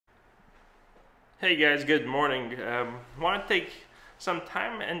Hey guys, good morning. Want to take some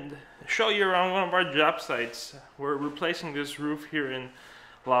time and show you around one of our job sites. We're replacing this roof here in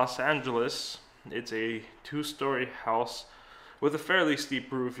Los Angeles. It's a two-story house with a fairly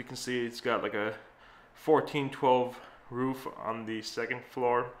steep roof. You can see it's got like a 14-12 roof on the second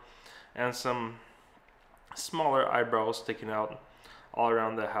floor and some smaller eyebrows sticking out all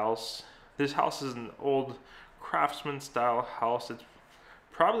around the house. This house is an old craftsman style house. It's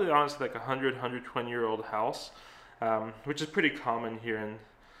probably honestly like 120-year-old house, which is pretty common here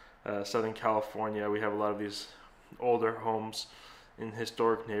in Southern California. We have a lot of these older homes in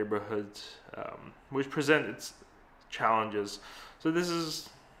historic neighborhoods, which present its challenges. So this is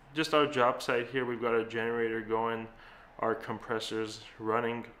just our job site here. We've got a generator going, our compressors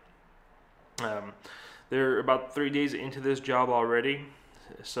running. They're about 3 days into this job already,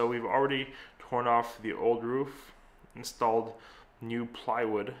 so we've already torn off the old roof, installed new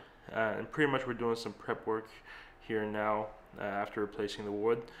plywood, and pretty much we're doing some prep work here now after replacing the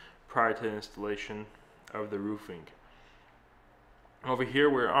wood prior to the installation of the roofing. Over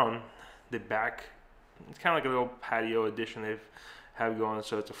here we're on the back. It's kind of like a little patio addition they have going,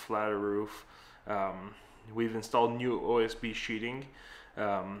 so it's a flatter roof. We've installed new OSB sheeting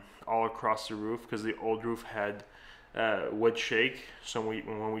all across the roof because the old roof had wood shake, so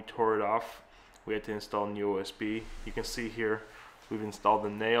when we tore it off we had to install new OSB. You can see here we've installed the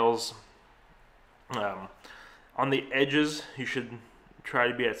nails. On the edges you should try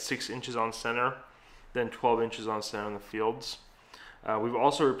to be at 6 inches on center, then 12 inches on center in the fields. We've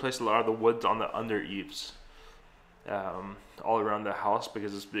also replaced a lot of the wood on the under eaves all around the house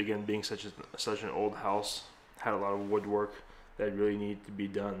because it's, again, being such an old house, had a lot of woodwork that really needed to be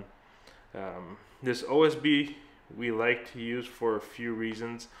done. This OSB we like to use for a few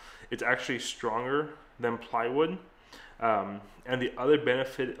reasons. It's actually stronger than plywood, and the other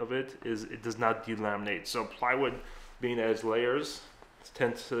benefit of it is it does not delaminate. So plywood, being that it's layers,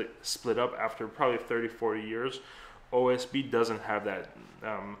 tends to split up after probably 30-40 years. OSB doesn't have that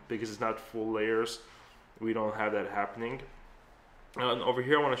because it's not full layers. We don't have that happening. And over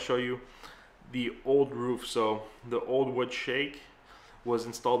here I want to show you the old roof. So the old wood shake was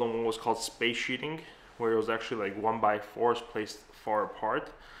installed on what was called space sheeting, where it was actually like 1x4s placed far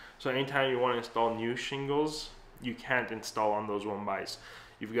apart. So anytime you want to install new shingles, you can't install on those 1x's.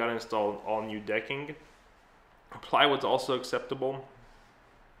 You've got to install all new decking. Plywood's also acceptable.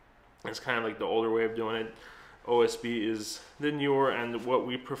 It's kind of like the older way of doing it. OSB is the newer and what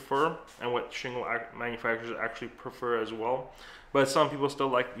we prefer, and what shingle manufacturers actually prefer as well. But some people still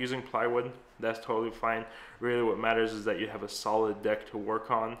like using plywood. That's totally fine. Really what matters is that you have a solid deck to work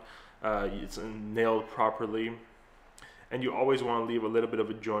on. It's nailed properly, and you always want to leave a little bit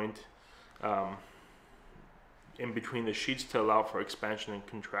of a joint in between the sheets to allow for expansion and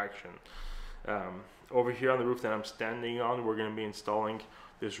contraction. Over here on the roof that I'm standing on, we're going to be installing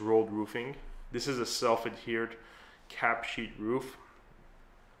this rolled roofing. This is a self-adhered cap sheet roof.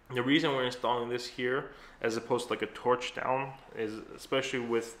 The reason we're installing this here as opposed to like a torch down is, especially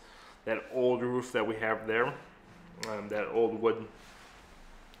with that old roof that we have there, that old wood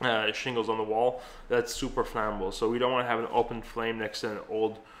shingles on the wall, that's super flammable. So we don't want to have an open flame next to an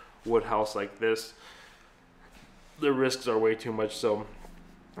old wood house like this. The risks are way too much, so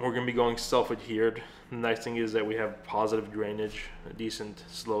we're going to be going self-adhered. The nice thing is that we have positive drainage, a decent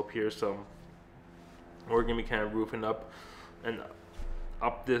slope here, so we're going to be kind of roofing up and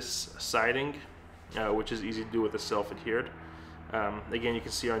up this siding, which is easy to do with the self-adhered. Again, you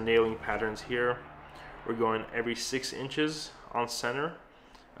can see our nailing patterns here. We're going every 6 inches on center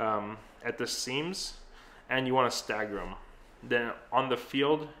at the seams, and you want to stagger them. Then on the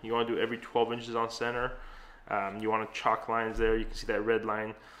field, you want to do every 12 inches on center. You want to chalk lines there. You can see that red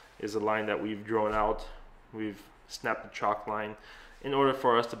line is a line that we've drawn out. We've snapped the chalk line in order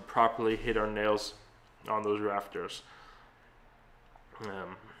for us to properly hit our nails on those rafters.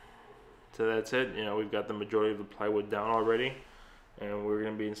 So that's it. You know, we've got the majority of the plywood down already, and we're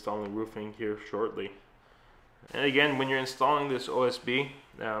going to be installing roofing here shortly. And again, when you're installing this OSB,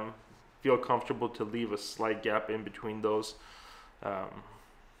 feel comfortable to leave a slight gap in between those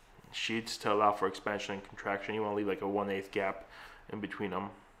sheets to allow for expansion and contraction. You want to leave like a 1/8 gap in between them.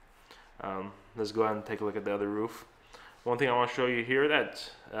 Let's go ahead and take a look at the other roof. One thing I want to show you here that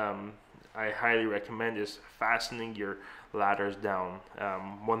I highly recommend is fastening your ladders down.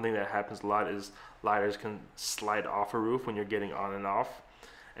 One thing that happens a lot is ladders can slide off a roof when you're getting on and off,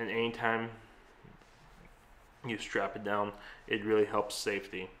 and anytime you strap it down, it really helps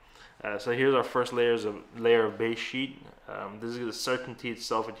safety. So here's our first layer of base sheet. This is a certainty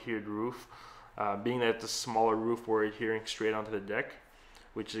self-adhered roof. Being that it's a smaller roof, we're adhering straight onto the deck.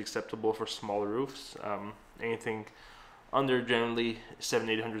 which is acceptable for smaller roofs. Anything under generally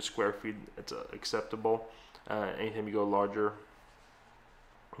 700-800 square feet, it's acceptable. Anytime you go larger,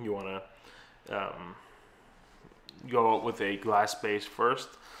 you want to go with a glass base first.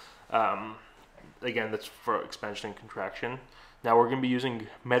 Again, that's for expansion and contraction. Now we're going to be using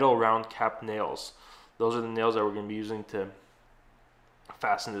metal round cap nails. Those are the nails that we're going to be using to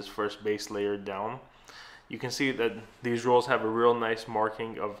fasten this first base layer down. You can see that these rolls have a real nice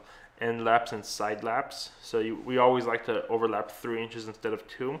marking of end laps and side laps. So we always like to overlap 3 inches instead of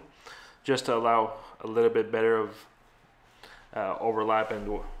 2, just to allow a little bit better of overlap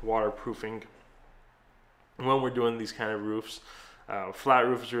and waterproofing when we're doing these kind of roofs. Flat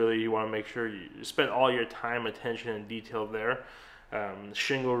roofs, really, you want to make sure you spend all your time, attention, and detail there.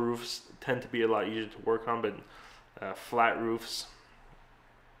 Shingle roofs tend to be a lot easier to work on, but flat roofs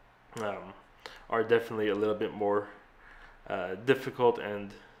are definitely a little bit more difficult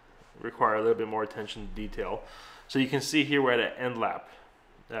and require a little bit more attention to detail. So you can see here we're at an end lap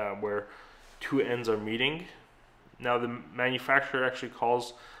where 2 ends are meeting. Now the manufacturer actually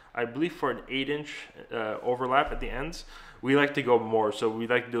calls, I believe, for an 8-inch overlap at the ends. We like to go more, so we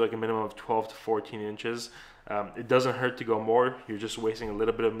like to do like a minimum of 12 to 14 inches. It doesn't hurt to go more. You're just wasting a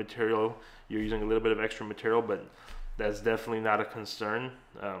little bit of material. You're using a little bit of extra material, but that's definitely not a concern.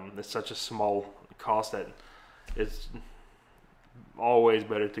 It's such a small cost that it's always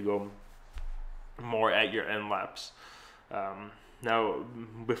better to go more at your end laps. Now,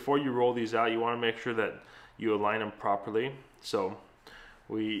 before you roll these out, you want to make sure that you align them properly. So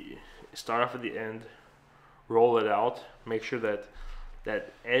we start off at the end, roll it out, make sure that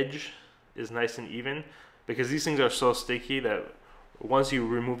that edge is nice and even, because these things are so sticky that once you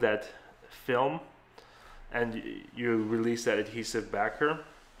remove that film and you release that adhesive backer,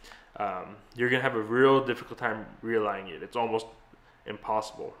 you're gonna have a real difficult time realigning it. It's almost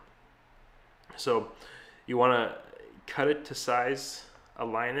impossible. So you want to cut it to size,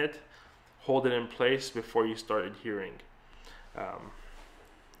 align it, hold it in place before you start adhering.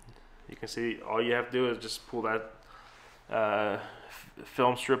 You can see all you have to do is just pull that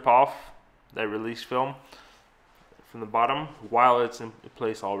film strip off, that release film from the bottom while it's in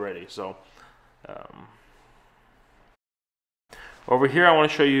place already. So over here I want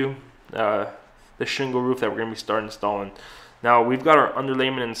to show you the shingle roof that we're going to be starting installing. Now we've got our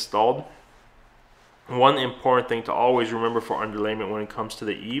underlayment installed. One important thing to always remember for underlayment when it comes to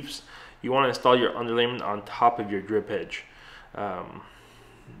the eaves, you want to install your underlayment on top of your drip edge.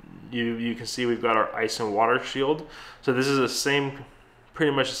 You can see we've got our ice and water shield. So this is the same,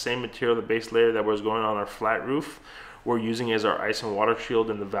 pretty much the same material, the base layer that was going on our flat roof. We're using as our ice and water shield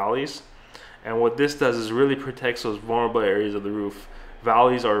in the valleys. And what this does is really protects those vulnerable areas of the roof.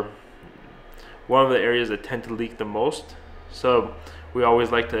 Valleys are one of the areas that tend to leak the most. So we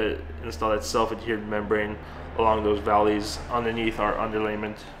always like to install that self-adhered membrane along those valleys underneath our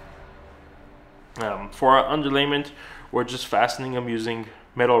underlayment. For our underlayment, we're just fastening them using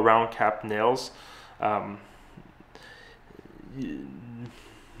metal round cap nails.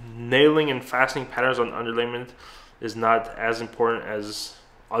 Nailing and fastening patterns on underlayment is not as important as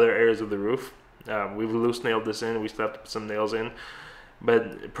other areas of the roof. We've loose nailed this in, we still have to put some nails in,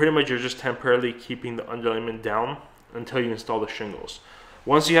 but pretty much you're just temporarily keeping the underlayment down until you install the shingles.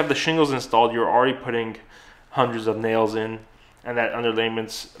 Once you have the shingles installed, you're already putting hundreds of nails in, and that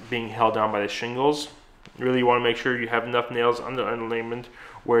underlayment's being held down by the shingles. Really, you want to make sure you have enough nails on the underlayment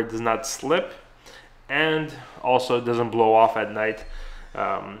where it does not slip and also doesn't blow off at night.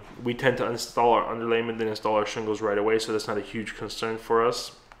 We tend to install our underlayment and install our shingles right away, so that's not a huge concern for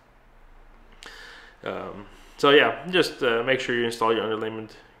us. So yeah, just make sure you install your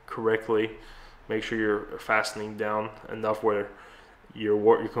underlayment correctly. Make sure you're fastening down enough where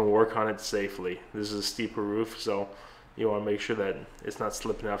you can work on it safely. This is a steeper roof, so you want to make sure that it's not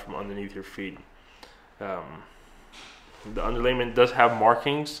slipping out from underneath your feet. The underlayment does have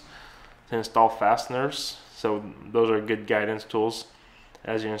markings to install fasteners, so those are good guidance tools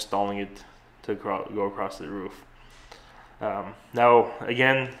as you're installing it to go across the roof. Now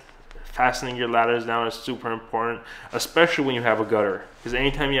again, fastening your ladders down is super important, especially when you have a gutter, because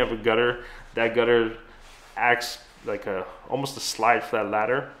anytime you have a gutter, that gutter acts like almost a slide for that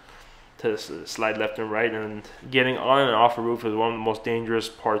ladder to slide left and right, and getting on and off a roof is one of the most dangerous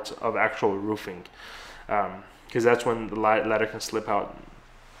parts of actual roofing, because that's when the ladder can slip out.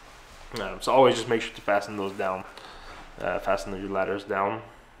 So always just make sure to fasten those down, fasten your ladders down,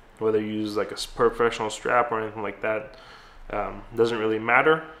 whether you use like a professional strap or anything like that, doesn't really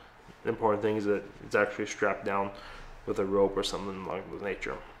matter. The important thing is that it's actually strapped down with a rope or something like that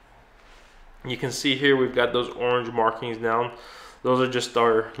nature. You can see here we've got those orange markings down. Those are just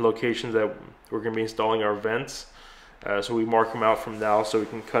our locations that we're going to be installing our vents. So we mark them out from now so we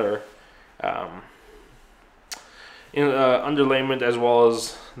can cut our underlayment as well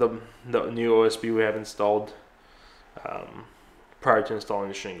as the new OSB we have installed prior to installing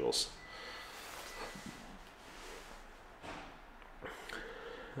the shingles.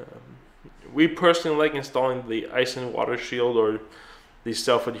 We personally like installing the ice and water shield or the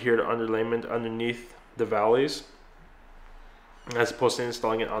self-adhered underlayment underneath the valleys, as opposed to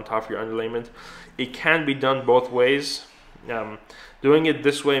installing it on top of your underlayment. It can be done both ways. Doing it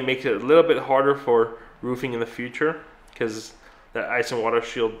this way makes it a little bit harder for roofing in the future because that ice and water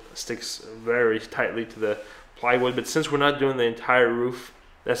shield sticks very tightly to the plywood. But since we're not doing the entire roof,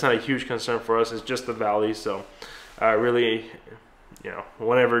 that's not a huge concern for us. It's just the valleys. So really, you know,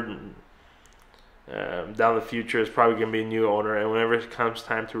 whenever down the future, it's probably going to be a new owner, and whenever it comes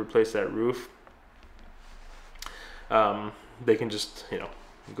time to replace that roof, they can just, you know,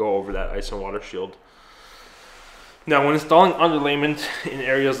 go over that ice and water shield. Now, when installing underlayment in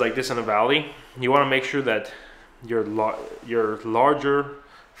areas like this in a valley, you want to make sure that your larger,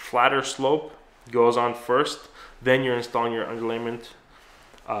 flatter slope goes on first. Then you're installing your underlayment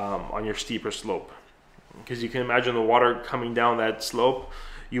on your steeper slope, because you can imagine the water coming down that slope.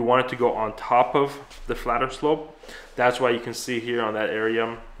 You want it to go on top of the flatter slope. That's why you can see here on that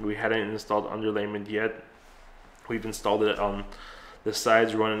area, we hadn't installed underlayment yet. We've installed it on the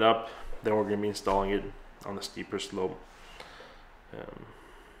sides running up, then we're going to be installing it on the steeper slope.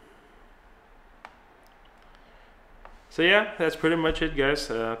 So yeah, that's pretty much it, guys.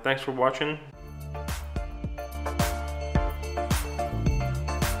 Thanks for watching.